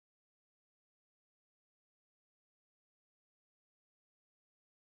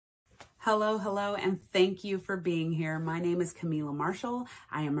Hello, hello, and thank you for being here. My name is Camila Marshall.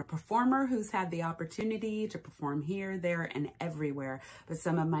 I am a performer who's had the opportunity to perform here, there, and everywhere. But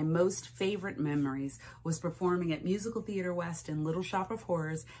some of my most favorite memories was performing at Musical Theater West in Little Shop of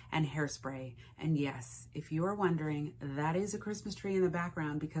Horrors and Hairspray. And yes, if you are wondering, that is a Christmas tree in the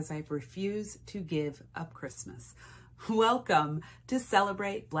background because I refuse to give up Christmas. Welcome to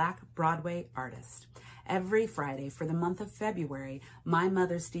Celebrate Black Broadway Artists. Every Friday for the month of February, my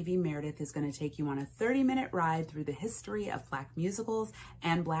mother, Stevi Meredith, is going to take you on a 30-minute ride through the history of Black musicals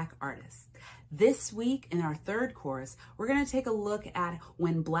and Black artists. This week, in our third course, we're going to take a look at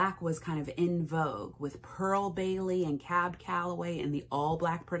when Black was kind of in vogue with Pearl Bailey and Cab Calloway in the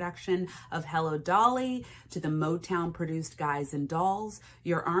all-Black production of Hello, Dolly, to the Motown-produced Guys and Dolls,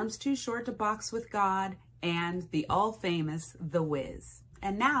 Your Arms Too Short to Box with God, and the all-famous The Wiz.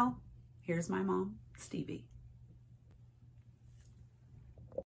 And now, here's my mom, Stevi.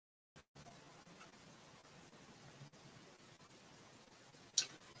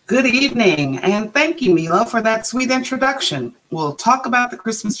 Good evening, and thank you, Mila, for that sweet introduction. We'll talk about the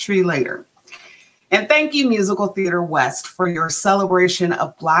Christmas tree later. And thank you, Musical Theater West, for your celebration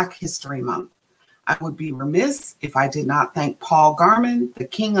of Black History Month. I would be remiss if I did not thank Paul Garman, the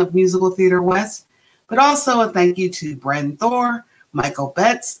king of Musical Theater West, but also a thank you to Bren Thor, Michael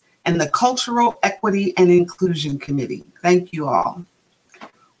Betts, and the Cultural Equity and Inclusion Committee. Thank you all.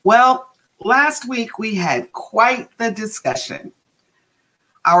 Well, last week we had quite the discussion.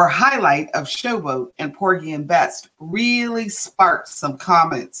 Our highlight of Showboat and Porgy and Bess really sparked some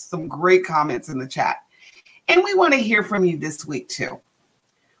comments, some great comments in the chat. And we want to hear from you this week too.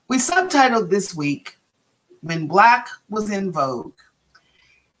 We subtitled this week, When Black Was in Vogue.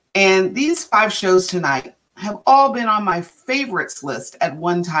 And these 5 shows tonight have all been on my favorites list at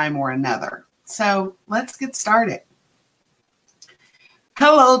one time or another. So let's get started.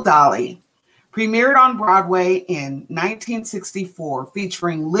 Hello, Dolly premiered on Broadway in 1964,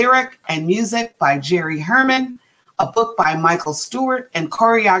 featuring lyric and music by Jerry Herman, a book by Michael Stewart, and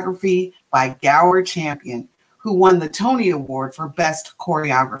choreography by Gower Champion, who won the Tony Award for Best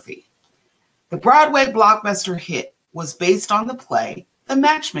Choreography. The Broadway blockbuster hit was based on the play The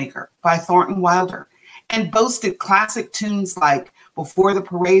Matchmaker by Thornton Wilder, and boasted classic tunes like Before the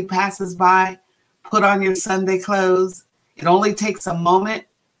Parade Passes By, Put on Your Sunday Clothes, It Only Takes a Moment,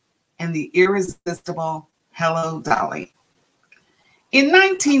 and the irresistible Hello, Dolly. In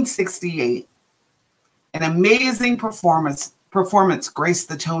 1968, an amazing performance graced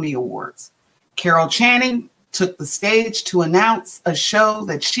the Tony Awards. Carol Channing took the stage to announce a show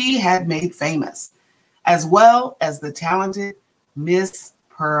that she had made famous, as well as the talented Miss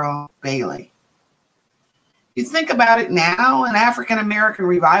Pearl Bailey. You think about it now, an African-American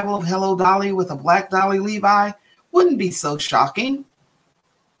revival of Hello, Dolly with a Black Dolly Levi wouldn't be so shocking.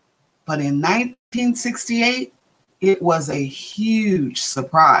 But in 1968, it was a huge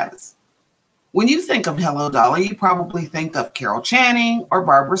surprise. When you think of Hello, Dolly, you probably think of Carol Channing or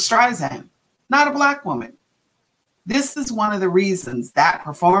Barbra Streisand, not a Black woman. This is one of the reasons that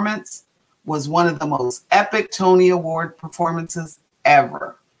performance was one of the most epic Tony Award performances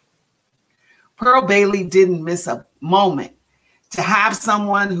ever. Pearl Bailey didn't miss a moment. To have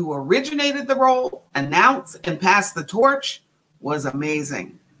someone who originated the role announce and pass the torch was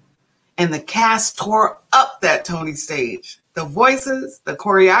amazing. And the cast tore up that Tony stage. The voices, the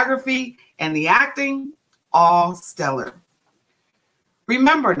choreography, and the acting, all stellar.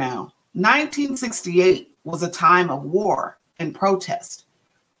 Remember now, 1968 was a time of war and protest,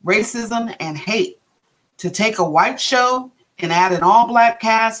 racism and hate. To take a white show and add an all-Black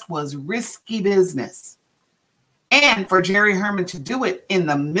cast was risky business. And for Jerry Herman to do it in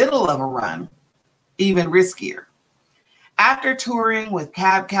the middle of a run, even riskier. After touring with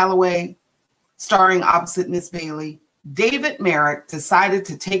Cab Calloway, starring opposite Miss Bailey, David Merrick decided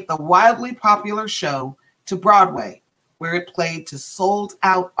to take the wildly popular show to Broadway, where it played to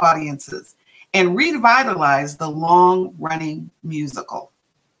sold-out audiences and revitalized the long-running musical.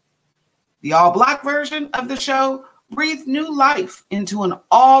 The all-Black version of the show breathed new life into an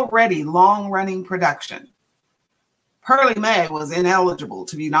already long-running production. Pearlie Mae was ineligible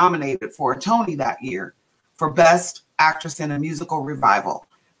to be nominated for a Tony that year for Best Actress in a Musical Revival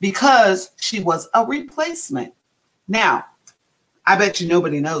because she was a replacement. Now, I bet you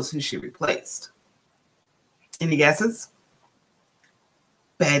nobody knows who she replaced. Any guesses?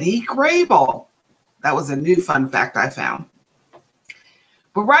 Betty Grable. That was a new fun fact I found.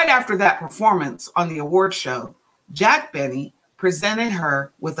 But right after that performance on the award show, Jack Benny presented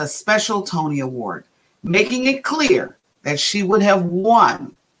her with a special Tony Award, making it clear that she would have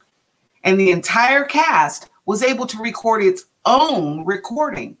won. And the entire cast was able to record its own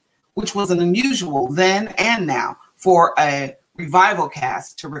recording which was an unusual then and now for a revival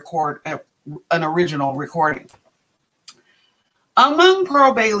cast to record an original recording. Among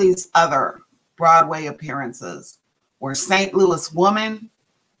Pearl Bailey's other Broadway appearances were St. Louis Woman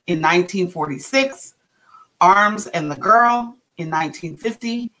in 1946, Arms and the Girl in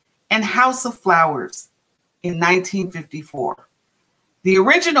 1950, and House of Flowers in 1954. The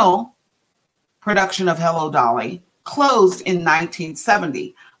original production of Hello, Dolly closed in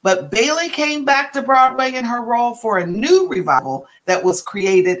 1970, but Bailey came back to Broadway in her role for a new revival that was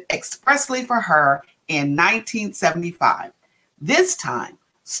created expressly for her in 1975, this time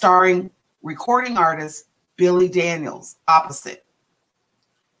starring recording artist Billy Daniels opposite.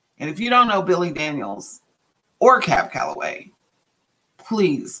 And if you don't know Billy Daniels or Cab Calloway,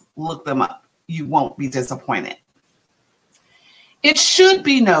 please look them up. You won't be disappointed. It should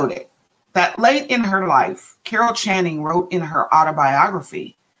be noted that late in her life, Carol Channing wrote in her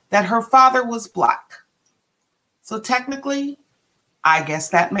autobiography that her father was Black. So technically, I guess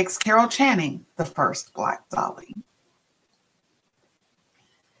that makes Carol Channing the first Black Dolly.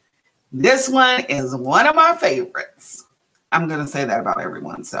 This one is one of my favorites. I'm going to say that about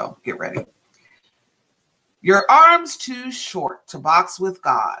everyone, so get ready. Your Arms Too Short to Box with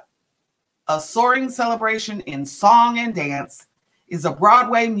God, a soaring celebration in song and dance, is a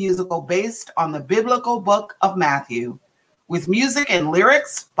Broadway musical based on the biblical book of Matthew, with music and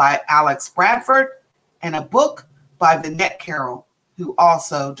lyrics by Alex Bradford and a book by Vinette Carroll, who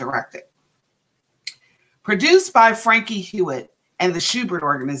also directed. Produced by Frankie Hewitt and the Schubert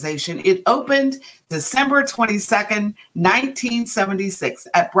Organization, it opened December 22nd, 1976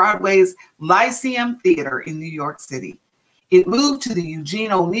 at Broadway's Lyceum Theater in New York City. It moved to the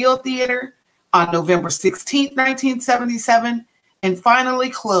Eugene O'Neill Theater on November 16th, 1977, and finally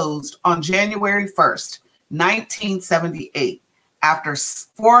closed on January 1st, 1978, after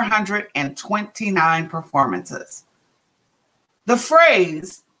 429 performances. The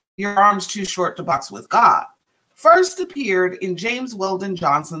phrase, "Your arms too short to box with God," first appeared in James Weldon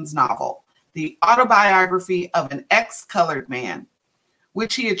Johnson's novel, The Autobiography of an Ex-Colored Man,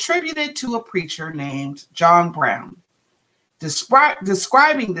 which he attributed to a preacher named John Brown.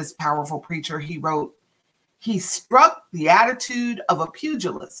 Describing this powerful preacher, he wrote, "He struck the attitude of a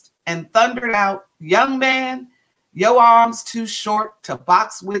pugilist and thundered out, 'Young man, your arms too short to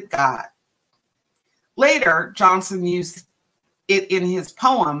box with God.'" Later, Johnson used it in his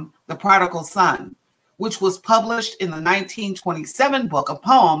poem, The Prodigal Son, which was published in the 1927 book of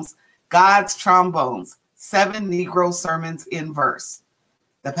poems, God's Trombones, 7 Negro Sermons in Verse.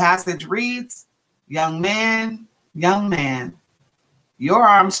 The passage reads, young man, your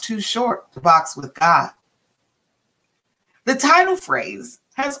arms too short to box with God." The title phrase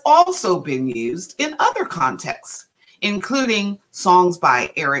has also been used in other contexts, including songs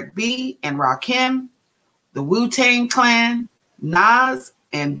by Eric B. and Rakim, the Wu-Tang Clan, Nas,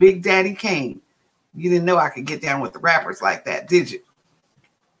 and Big Daddy Kane. You didn't know I could get down with the rappers like that, did you?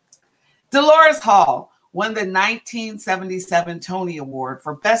 Dolores Hall won the 1977 Tony Award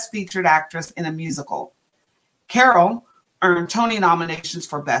for Best Featured Actress in a Musical. Carol earned Tony nominations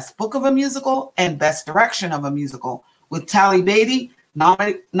for Best Book of a Musical and Best Direction of a Musical, with Tally Beatty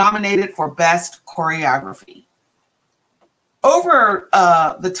nominated for Best Choreography. Over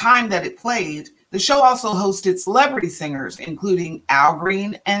the time that it played, the show also hosted celebrity singers, including Al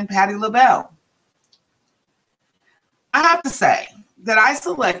Green and Patti LaBelle. I have to say that I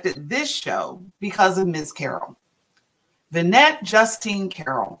selected this show because of Miss Carroll. Vinette Justine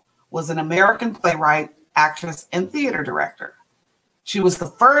Carroll was an American playwright, actress, and theater director. She was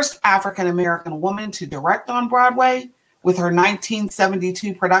the first African-American woman to direct on Broadway, with her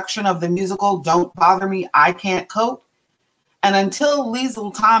 1972 production of the musical Don't Bother Me, I Can't Cope. And until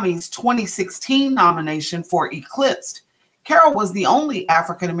Liesl Tommy's 2016 nomination for Eclipsed, Carroll was the only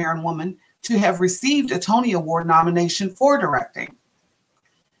African-American woman to have received a Tony Award nomination for directing.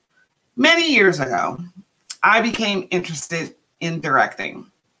 Many years ago, I became interested in directing.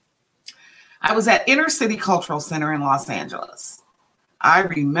 I was at Inner City Cultural Center in Los Angeles. I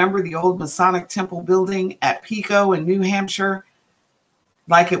remember the old Masonic Temple building at Pico in New Hampshire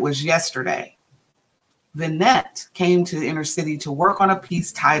like it was yesterday. Vinette came to the Inner City to work on a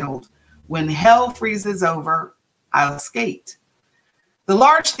piece titled, "When Hell Freezes Over, I'll Skate." The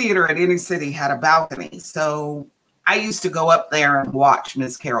large theater at Inner City had a balcony, so I used to go up there and watch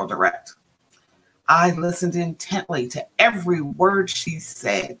Miss Carroll direct. I listened intently to every word she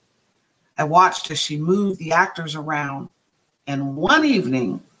said. I watched as she moved the actors around. And one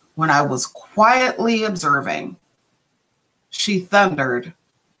evening, when I was quietly observing, she thundered,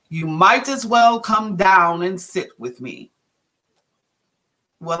 "You might as well come down and sit with me."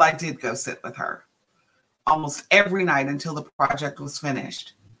 Well, I did go sit with her almost every night until the project was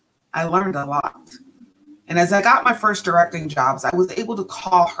finished. I learned a lot. And as I got my first directing jobs, I was able to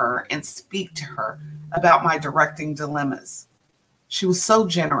call her and speak to her about my directing dilemmas. She was so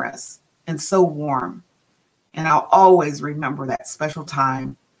generous and so warm. And I'll always remember that special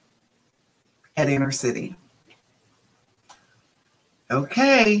time at Inner City.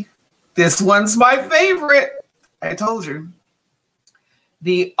 Okay, this one's my favorite. I told you.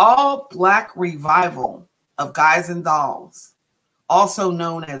 The all-Black revival of Guys and Dolls, also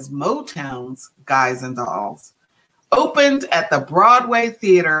known as Motown's Guys and Dolls, opened at the Broadway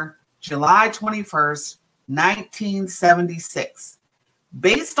Theater July 21st, 1976.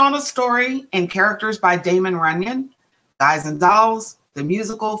 Based on a story and characters by Damon Runyon, Guys and Dolls, the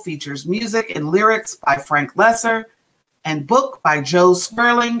musical, features music and lyrics by Frank Lesser and book by Joe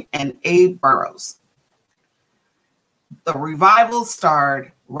Swerling and Abe Burrows. The revival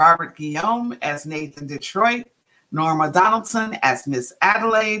starred Robert Guillaume as Nathan Detroit, Norma Donaldson as Miss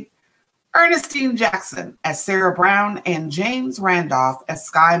Adelaide, Ernestine Jackson as Sarah Brown, and James Randolph as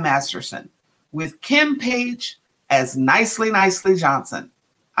Sky Masterson, with Kim Page as Nicely Johnson.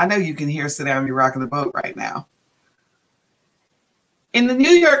 I know you can hear Sit Down, You're Rocking the Boat right now. In the New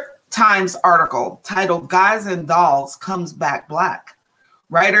York Times article titled Guys and Dolls Comes Back Black,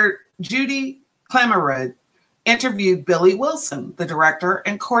 writer Judy Clemerud interviewed Billy Wilson, the director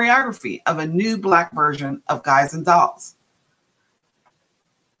and choreography of a new Black version of Guys and Dolls.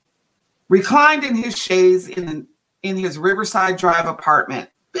 Reclined in his chaise in his Riverside Drive apartment,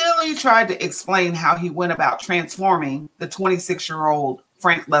 Billy tried to explain how he went about transforming the 26-year-old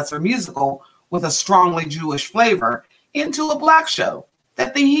Frank Lesser musical with a strongly Jewish flavor into a Black show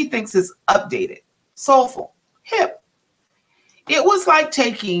that he thinks is updated, soulful, hip. It was like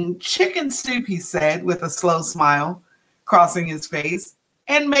taking chicken soup, he said, with a slow smile crossing his face,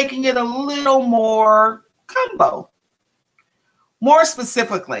 and making it a little more combo. More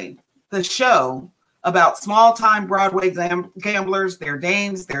specifically, the show about small-time Broadway gamblers, their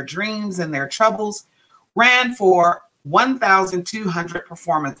dames, their dreams, and their troubles ran for 1,200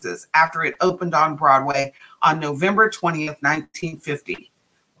 performances after it opened on Broadway on November 20th, 1950.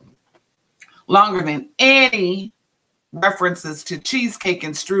 Longer than any references to cheesecake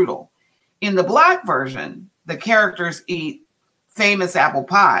and strudel. In the Black version, the characters eat famous apple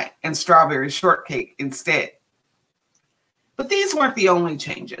pie and strawberry shortcake instead. But these weren't the only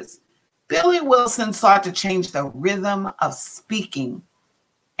changes. Billy Wilson sought to change the rhythm of speaking,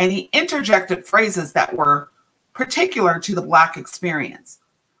 and he interjected phrases that were particular to the Black experience.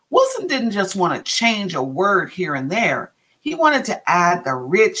 Wilson didn't just want to change a word here and there. He wanted to add the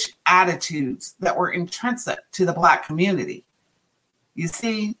rich attitudes that were intrinsic to the Black community. You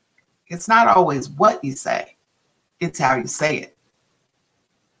see, it's not always what you say, it's how you say it.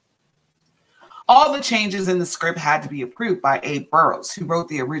 All the changes in the script had to be approved by Abe Burrows, who wrote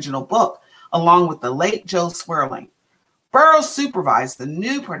the original book, along with the late Joe Swerling. Burrows supervised the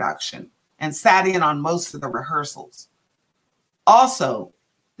new production and sat in on most of the rehearsals. Also,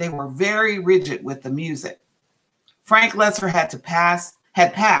 they were very rigid with the music. Frank Lesser had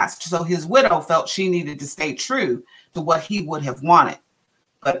passed, so his widow felt she needed to stay true to what he would have wanted.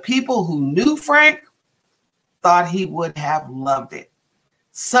 But people who knew Frank thought he would have loved it.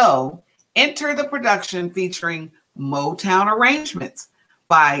 So, enter the production featuring Motown arrangements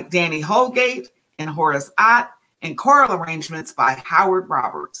by Danny Holgate and Horace Ott, and choral arrangements by Howard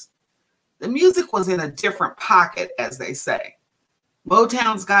Roberts. The music was in a different pocket, as they say.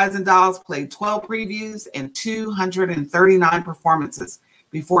 Motown's Guys and Dolls played 12 previews and 239 performances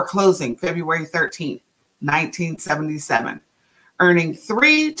before closing February 13th, 1977, earning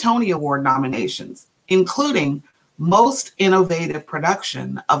 3 Tony Award nominations, including Most Innovative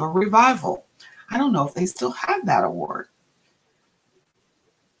Production of a Revival. I don't know if they still have that award.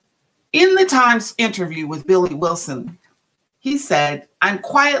 In the Times interview with Billy Wilson, he said, "I'm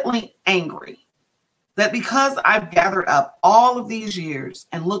quietly angry that because I've gathered up all of these years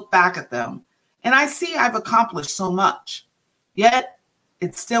and look back at them, and I see I've accomplished so much, yet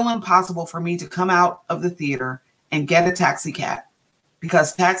it's still impossible for me to come out of the theater and get a taxi cab,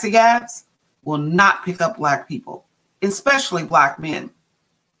 because taxi cabs will not pick up Black people, especially Black men.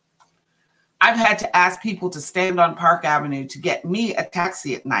 I've had to ask people to stand on Park Avenue to get me a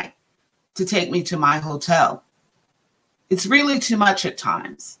taxi at night to take me to my hotel. It's really too much at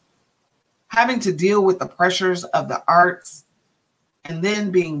times. Having to deal with the pressures of the arts and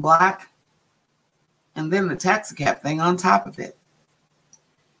then being Black and then the taxi cab thing on top of it."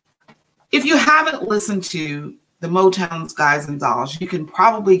 If you haven't listened to the Motown's Guys and Dolls, you can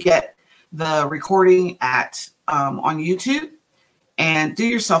probably get the recording on YouTube. and do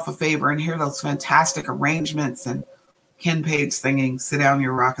yourself a favor and hear those fantastic arrangements and Ken Page singing, "Sit Down,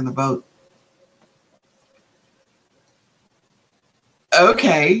 You're Rocking the Boat."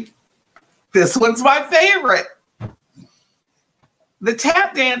 Okay, this one's my favorite. The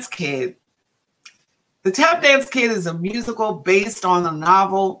Tap Dance Kid. The Tap Dance Kid is a musical based on the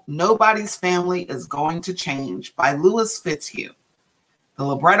novel Nobody's Family is Going to Change by Louis Fitzhugh. The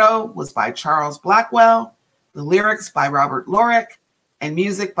libretto was by Charles Blackwell, the lyrics by Robert Lorick, and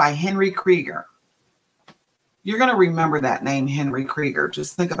music by Henry Krieger. You're going to remember that name, Henry Krieger.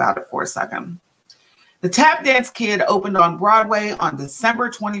 Just think about it for a second. The Tap Dance Kid opened on Broadway on December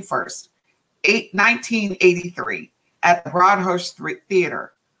 21st, 1983 at the Broadhurst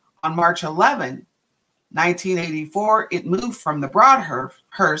Theater. On March 11, 1984, it moved from the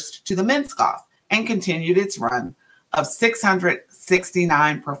Broadhurst to the Minskoff and continued its run of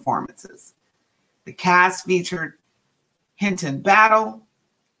 669 performances. The cast featured Hinton Battle,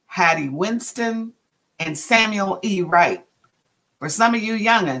 Hattie Winston, and Samuel E. Wright. For some of you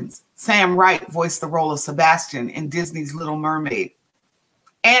youngins, Sam Wright voiced the role of Sebastian in Disney's Little Mermaid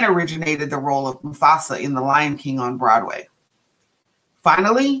and originated the role of Mufasa in The Lion King on Broadway.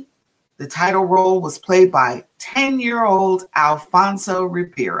 Finally, the title role was played by 10-year-old Alfonso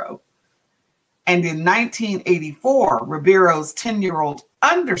Ribeiro. And in 1984, Ribeiro's 10-year-old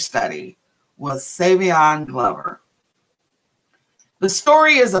understudy was Savion Glover. The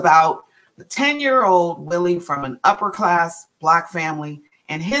story is about the 10-year-old Willie from an upper-class Black family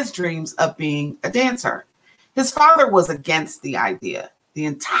and his dreams of being a dancer. His father was against the idea. The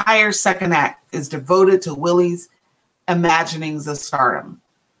entire second act is devoted to Willie's imaginings of stardom.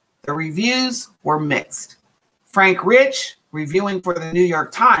 The reviews were mixed. Frank Rich, reviewing for the New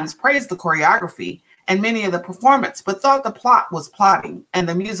York Times, praised the choreography and many of the performance, but thought the plot was plotting and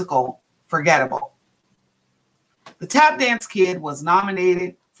the musical forgettable. The Tap Dance Kid was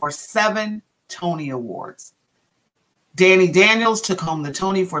nominated for 7 Tony Awards. Danny Daniels took home the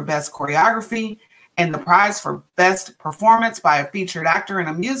Tony for Best Choreography, and the prize for Best Performance by a Featured Actor in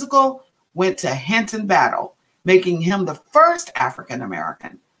a Musical went to Hinton Battle, making him the first African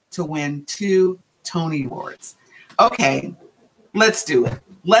American to win 2 Tony Awards. Okay, let's do it.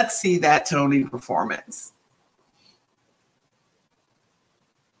 Let's see that Tony performance.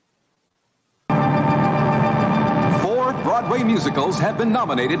 4 Broadway musicals have been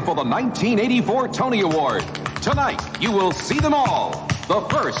nominated for the 1984 Tony Award. Tonight, you will see them all. The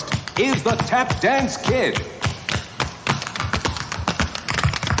first is The Tap Dance Kid.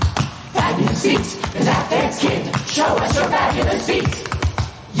 Fabulous seats, the Tap Dance Kid. Show us your fabulous seats.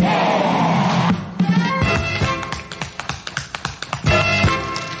 Yeah!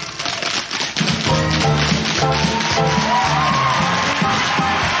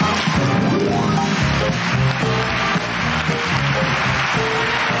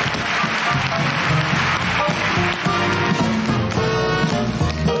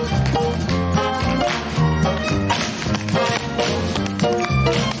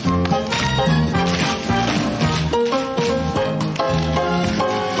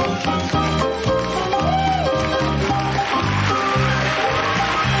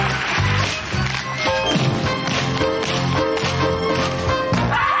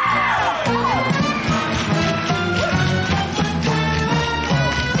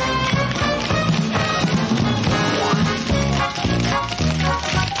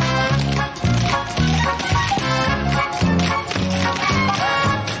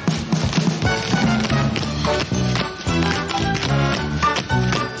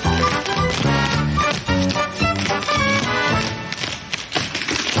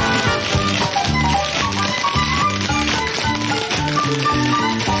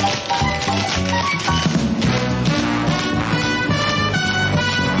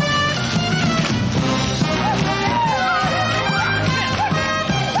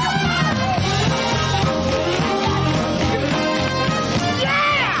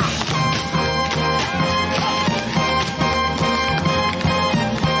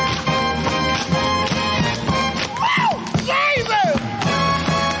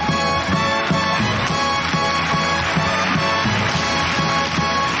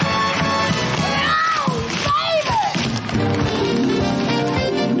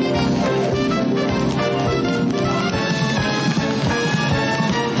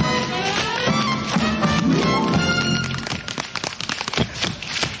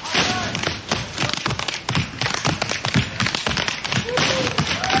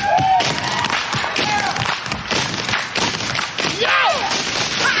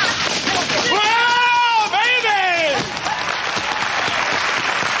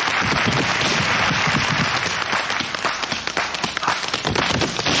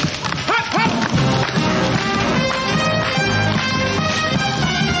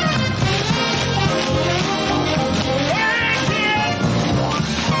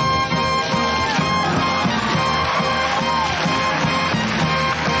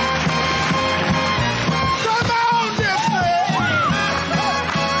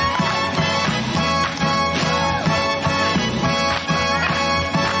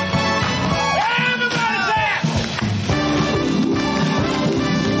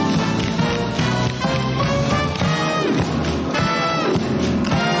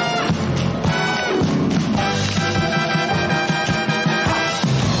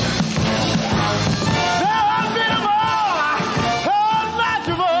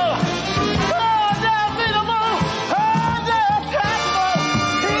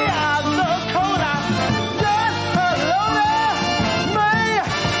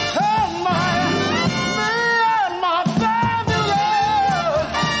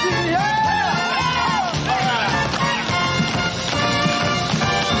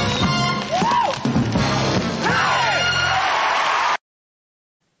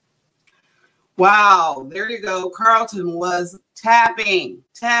 Wow, there you go. Carlton was tapping.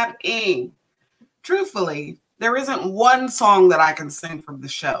 Truthfully, there isn't one song that I can sing from the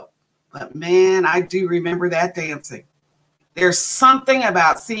show, but man, I do remember that dancing. There's something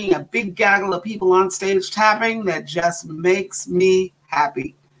about seeing a big gaggle of people on stage tapping that just makes me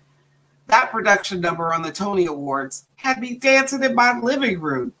happy. That production number on the Tony Awards had me dancing in my living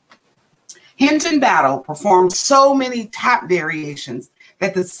room. Hinton Battle performed so many tap variations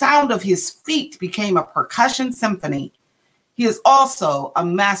that the sound of his feet became a percussion symphony. He is also a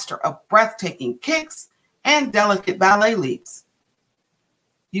master of breathtaking kicks and delicate ballet leaps.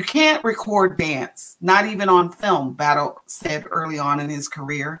 You can't record dance, not even on film, Battle said early on in his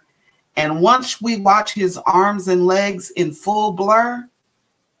career. And once we watch his arms and legs in full blur,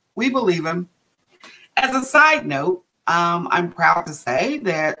 we believe him. As a side note, I'm proud to say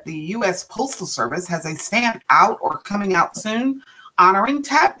that the U.S. Postal Service has a stamp out or coming out soon honoring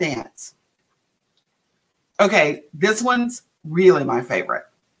tap dance. Okay, this one's really my favorite,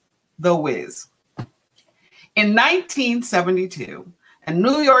 The Wiz. In 1972, a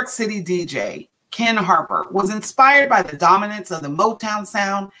New York City DJ, Ken Harper, was inspired by the dominance of the Motown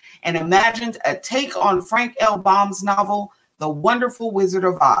sound and imagined a take on Frank L. Baum's novel, The Wonderful Wizard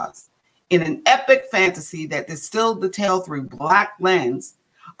of Oz, in an epic fantasy that distilled the tale through Black lens,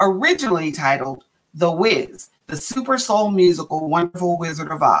 originally titled The Wiz, the Super Soul Musical Wonderful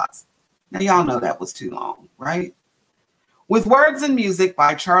Wizard of Oz. Now, y'all know that was too long, right? With words and music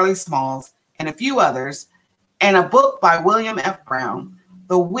by Charlie Smalls and a few others, and a book by William F. Brown,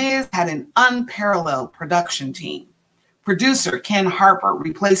 The Wiz had an unparalleled production team. Producer Ken Harper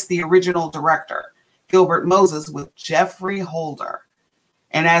replaced the original director, Gilbert Moses, with Jeffrey Holder.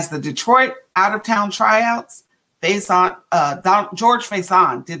 And as the Detroit out-of-town tryouts, George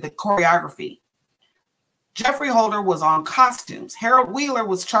Faison did the choreography. Jeffrey Holder was on costumes. Harold Wheeler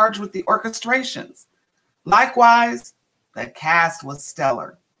was charged with the orchestrations. Likewise, the cast was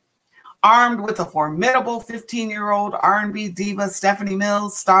stellar. Armed with a formidable 15-year-old R&B diva, Stephanie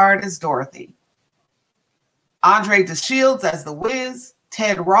Mills starred as Dorothy. Andre DeShields as the Wiz,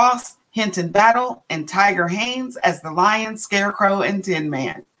 Ted Ross, Hinton Battle, and Tiger Haynes as the Lion, Scarecrow, and Tin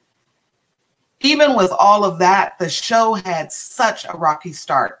Man. Even with all of that, the show had such a rocky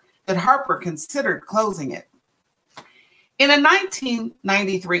start that Harper considered closing it. In a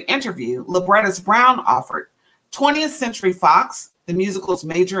 1993 interview, Librettist Brown offered 20th Century Fox, the musical's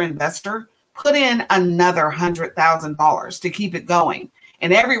major investor, put in another $100,000 to keep it going,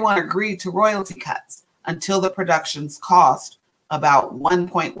 and everyone agreed to royalty cuts until the production's cost, about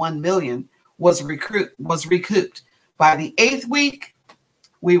 $1.1 million, was recouped. By the 8th week,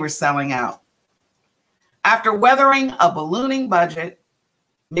 we were selling out. After weathering a ballooning budget,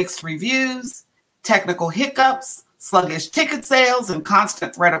 mixed reviews, technical hiccups, sluggish ticket sales, and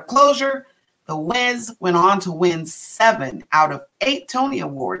constant threat of closure, The Wiz went on to win 7 out of 8 Tony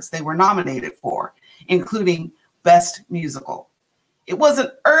Awards they were nominated for, including Best Musical. It was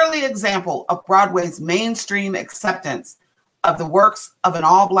an early example of Broadway's mainstream acceptance of the works of an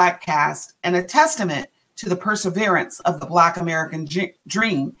all-Black cast and a testament to the perseverance of the Black American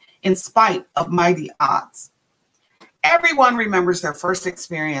dream in spite of mighty odds. Everyone remembers their first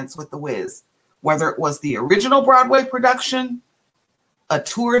experience with The Wiz, whether it was the original Broadway production, a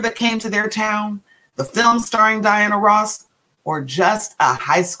tour that came to their town, the film starring Diana Ross, or just a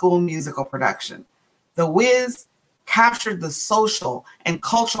high school musical production. The Wiz captured the social and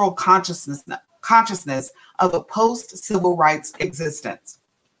cultural consciousness of a post-civil rights existence.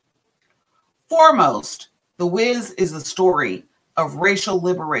 Foremost, The Wiz is a story of racial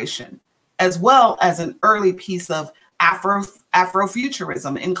liberation, as well as an early piece of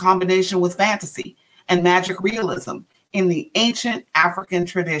Afrofuturism in combination with fantasy and magic realism in the ancient African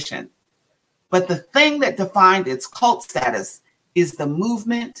tradition. But the thing that defined its cult status is the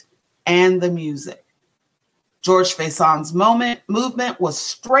movement and the music. George Faison's movement was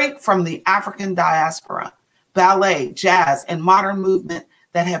straight from the African diaspora, ballet, jazz, and modern movement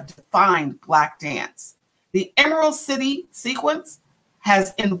that have defined Black dance. The Emerald City sequence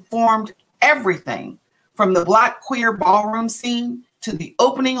has informed everything from the Black queer ballroom scene to the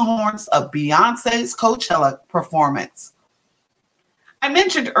opening horns of Beyonce's Coachella performance. I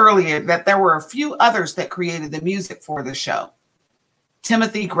mentioned earlier that there were a few others that created the music for the show.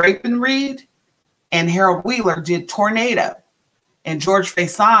 Timothy Grapen-Reed and Harold Wheeler did Tornado, and George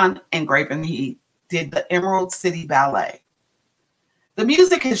Faison and Grapen-Reed did the Emerald City Ballet. The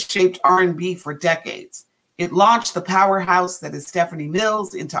music has shaped R&B for decades. It launched the powerhouse that is Stephanie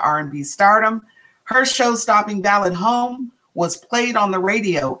Mills into R&B stardom. Her show-stopping ballad Home was played on the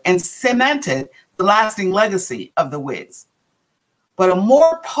radio and cemented the lasting legacy of The Wiz. But a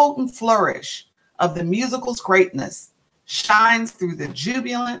more potent flourish of the musical's greatness shines through the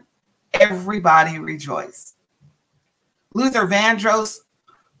jubilant "Everybody Rejoice." Luther Vandross'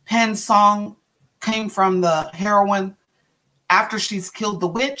 penned song came from the heroine after she's killed the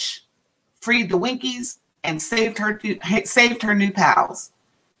witch, freed the Winkies, and saved her new pals.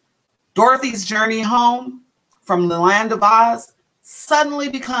 Dorothy's journey home from the land of Oz suddenly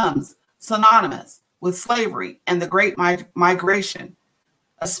becomes synonymous with slavery and the Great Migration.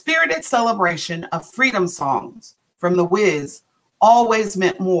 A spirited celebration of freedom songs from the Wiz always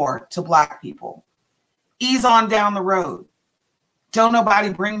meant more to Black people. Ease on down the road. Don't nobody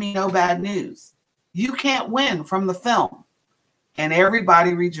bring me no bad news. You can't win from the film. And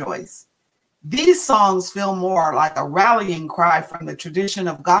everybody rejoice. These songs feel more like a rallying cry from the tradition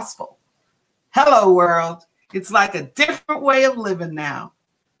of gospel. Hello, world. It's like a different way of living now.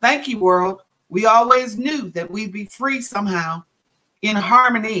 Thank you, world. We always knew that we'd be free somehow, in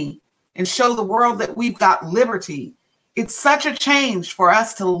harmony, and show the world that we've got liberty. It's such a change for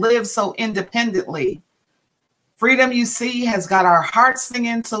us to live so independently. Freedom, you see, has got our hearts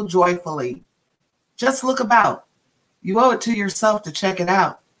singing so joyfully. Just look about. You owe it to yourself to check it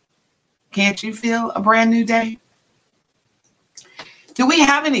out. Can't you feel a brand new day? Do we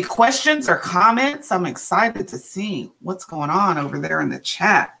have any questions or comments? I'm excited to see what's going on over there in the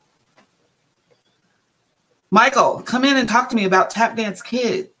chat. Michael, come in and talk to me about Tap Dance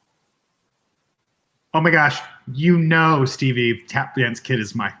Kid. Oh my gosh, you know, Stevie, Tap Dance Kid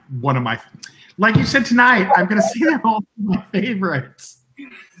is one of my, like you said tonight, I'm going to say they're all my favorites.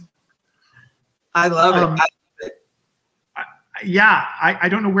 I love it. Yeah, I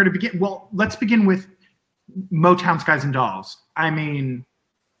don't know where to begin. Well, let's begin with Motown's Guys and Dolls. I mean,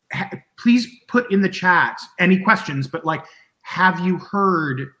 please put in the chat any questions, but like, have you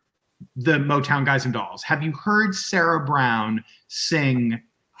heard the Motown Guys and Dolls? Have you heard Sarah Brown sing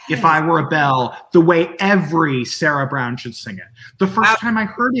If I Were a Bell the way every Sarah Brown should sing it? The first time I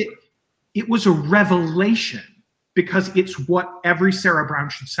heard it, it was a revelation because it's what every Sarah Brown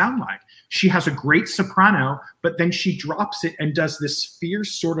should sound like. She has a great soprano, but then she drops it and does this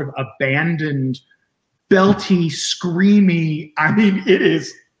fierce sort of abandoned, belty, screamy. I mean, it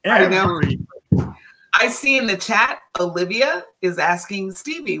is every. I see in the chat, Olivia is asking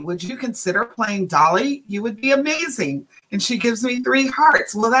Stevie, would you consider playing Dolly? You would be amazing. And she gives me 3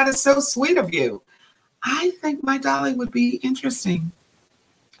 hearts. Well, that is so sweet of you. I think my Dolly would be interesting.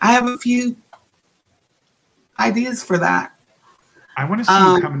 I have a few ideas for that. I want to see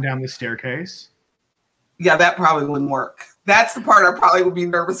you coming down the staircase. Yeah, that probably wouldn't work. That's the part I probably would be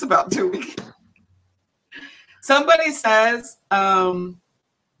nervous about doing. Somebody says, The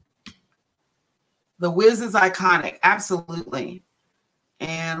Wiz is iconic. Absolutely.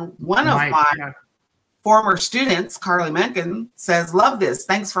 And one of my former students, Carly Mencken, says, love this.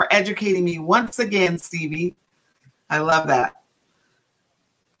 Thanks for educating me once again, Stevie. I love that.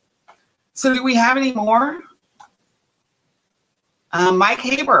 So do we have any more? Mike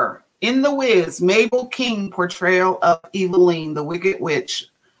Haber, in The Wiz, Mabel King portrayal of Eveline, the Wicked Witch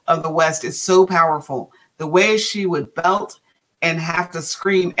of the West, is so powerful. The way she would belt and have to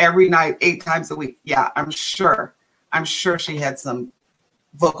scream every night 8 times a week. Yeah, I'm sure she had some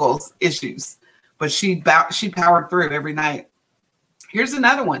vocals issues, but she powered through every night. Here's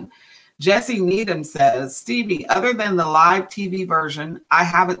another one. Jesse Needham says, Stevie, other than the live TV version, I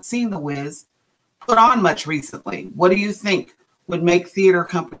haven't seen The Wiz put on much recently. What do you think would make theater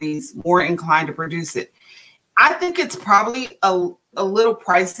companies more inclined to produce it? I think it's probably a little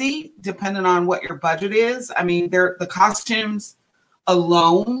pricey depending on what your budget is. I mean, the costumes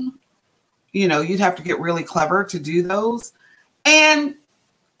alone, you know, you'd have to get really clever to do those. And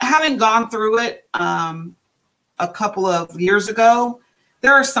having gone through it a couple of years ago,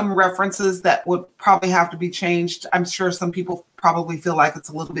 there are some references that would probably have to be changed. I'm sure some people probably feel like it's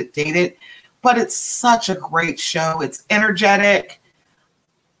a little bit dated, but it's such a great show. It's energetic.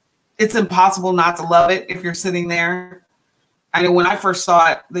 It's impossible not to love it if you're sitting there. I know when I first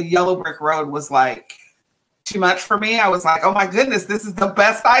saw it, the Yellow Brick Road was like too much for me. I was like, oh my goodness, this is the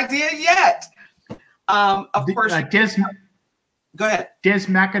best idea yet. Of course. Go ahead. Des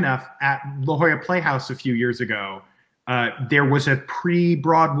McAnuff at La Jolla Playhouse a few years ago, there was a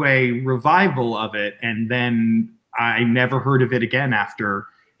pre-Broadway revival of it, and then I never heard of it again after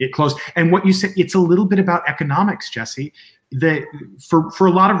it closed. And what you said, it's a little bit about economics, Jesse. For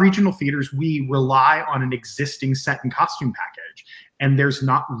a lot of regional theaters, we rely on an existing set and costume package, and there's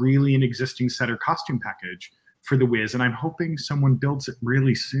not really an existing set or costume package for The Wiz. And I'm hoping someone builds it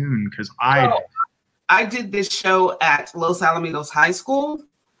really soon, because I did this show at Los Alamitos High School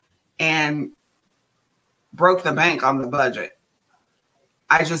and broke the bank on the budget.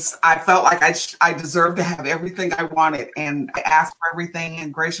 I felt like I deserved to have everything I wanted, and I asked for everything,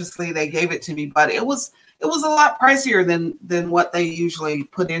 and graciously they gave it to me. But it was a lot pricier than what they usually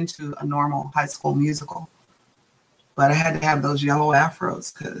put into a normal high school musical. But I had to have those yellow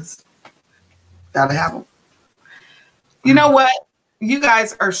afros because gotta have them. You know what? You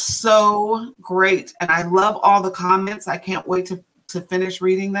guys are so great, and I love all the comments. I can't wait to finish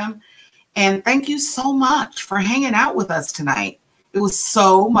reading them. And thank you so much for hanging out with us tonight. It was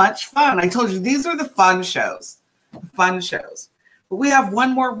so much fun. I told you, these are the fun shows. But we have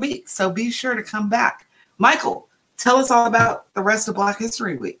one more week, so be sure to come back. Michael, tell us all about the rest of Black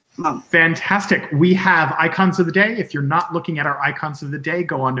History Week. Fantastic. We have Icons of the Day. If you're not looking at our Icons of the Day,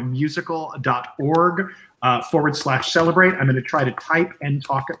 go on to musical.org /celebrate. I'm going to try to type and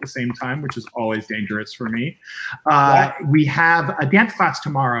talk at the same time, which is always dangerous for me. We have a dance class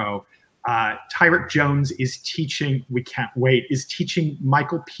tomorrow. Tyrek Jones is teaching, we can't wait, is teaching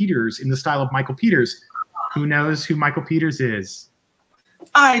Michael Peters in the style of Michael Peters. Who knows who Michael Peters is?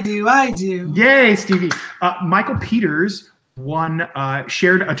 I do. Yay, Stevie. Michael Peters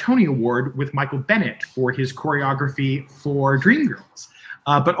shared a Tony Award with Michael Bennett for his choreography for Dreamgirls,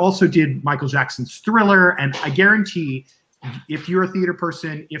 but also did Michael Jackson's Thriller. And I guarantee if you're a theater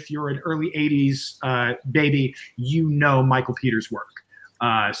person, if you're an early 80s baby, you know Michael Peters' work.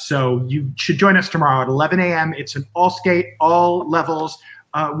 So you should join us tomorrow at 11 a.m. It's an all skate, all levels.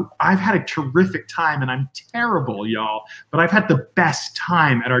 I've had a terrific time, and I'm terrible, y'all, but I've had the best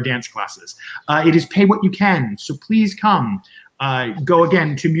time at our dance classes. It is pay what you can, so please come. Go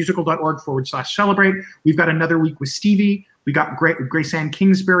again to musical.org /celebrate. We've got another week with Stevie. We got Grace Ann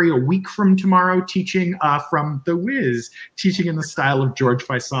Kingsbury a week from tomorrow teaching from The Wiz, teaching in the style of George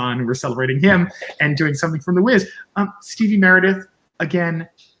Faison. We're celebrating him and doing something from The Wiz. Stevi Meredith, again,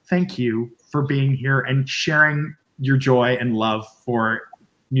 thank you for being here and sharing your joy and love for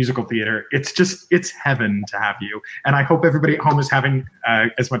musical theater. It's heaven to have you. And I hope everybody at home is having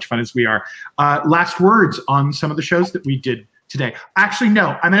as much fun as we are. Last words on some of the shows that we did today. Actually,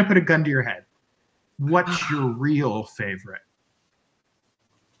 no, I'm going to put a gun to your head. What's your real favorite?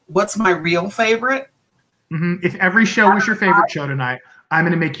 What's my real favorite? If every show was your favorite show tonight, I'm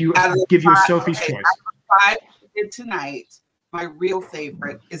going to make you give you a Sophie's Choice. Out of 5 we did tonight, my real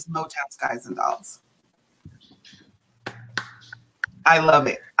favorite is Motown's Guys and Dolls. I love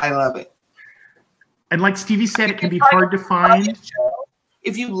it. And like Stevie said, it can be hard to find.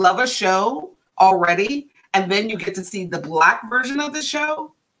 If you love a show already, and then you get to see the Black version of the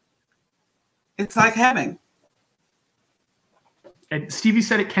show, it's like heaven. And Stevie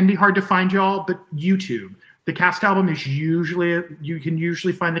said it can be hard to find, y'all, but YouTube. The cast album is usually, you can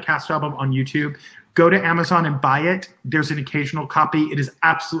usually find the cast album on YouTube. Go to Amazon and buy it. There's an occasional copy. It is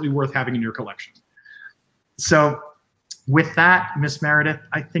absolutely worth having in your collection. So with that, Miss Meredith,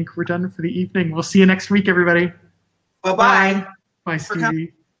 I think we're done for the evening. We'll see you next week, everybody. Bye-bye. Bye,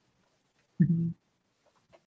 Stevie.